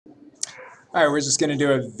All right, we're just going to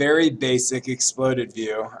do a very basic exploded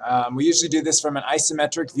view. We usually do this from an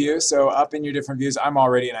isometric view, so up in your different views, I'm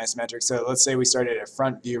already in isometric, so let's say we started at a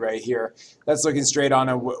front view right here. That's looking straight on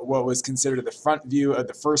what was considered the front view of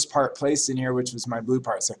the first part placed in here, which was my blue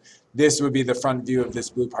part. So this would be the front view of this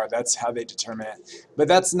blue part. That's how they determine it. But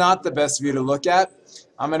that's not the best view to look at.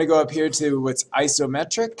 I'm going to go up here to what's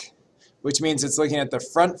isometric, which means it's looking at the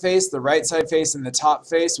front face, the right side face, and the top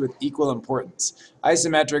face with equal importance.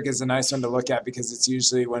 Isometric is a nice one to look at because it's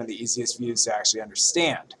usually one of the easiest views to actually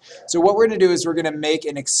understand. So what we're going to do is we're going to make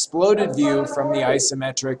an exploded view from the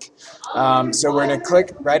isometric. So we're going to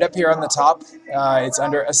click right up here on the top. It's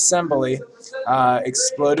under Assembly,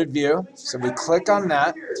 Exploded View. So we click on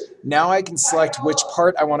that. Now I can select which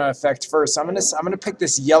part I want to affect first. So I'm going to pick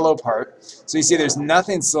this yellow part. So you see there's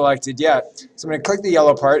nothing selected yet. So I'm going to click the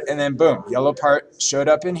yellow part, and then boom, yellow part showed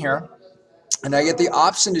up in here. And I get the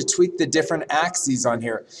option to tweak the different axes on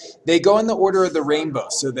here. They go in the order of the rainbow.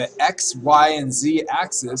 So the X, Y, and Z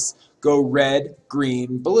axis go red,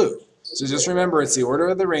 green, blue. So just remember, it's the order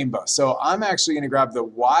of the rainbow. So I'm actually going to grab the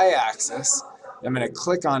Y axis. I'm going to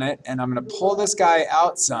click on it, and I'm going to pull this guy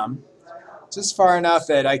out some, just far enough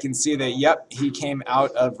that I can see that, yep, he came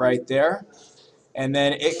out of right there. And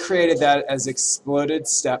then it created that as exploded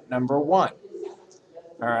step number 1.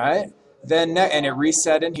 All right. Then and it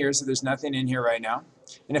reset in here, so there's nothing in here right now.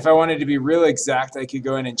 And if I wanted to be real exact, I could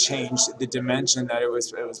go in and change the dimension that it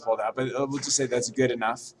was pulled out. But we'll just say that's good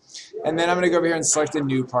enough. And then I'm going to go over here and select a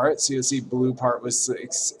new part. So you'll see blue part was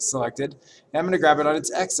selected. And I'm going to grab it on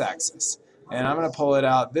its x-axis. And I'm going to pull it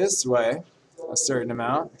out this way, a certain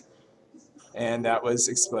amount. And that was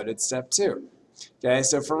exploded step 2. Okay,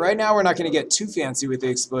 so for right now, we're not going to get too fancy with the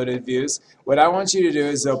exploded views. What I want you to do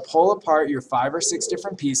is pull apart your 5 or 6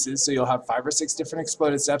 different pieces, so you'll have 5 or 6 different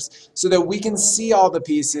exploded steps, so that we can see all the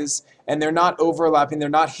pieces, and they're not overlapping, they're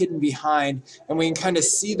not hidden behind, and we can kind of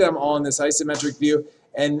see them all in this isometric view.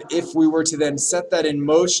 And if we were to then set that in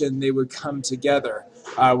motion, they would come together,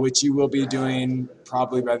 which you will be doing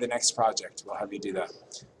probably by the next project. We'll have you do that.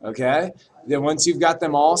 Okay? Then once you've got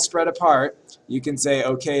them all spread apart, you can say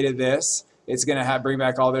okay to this. It's going to bring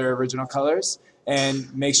back all their original colors,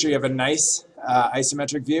 and make sure you have a nice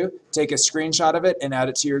isometric view. Take a screenshot of it and add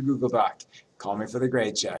it to your Google Doc. Call me for the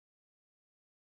grade check.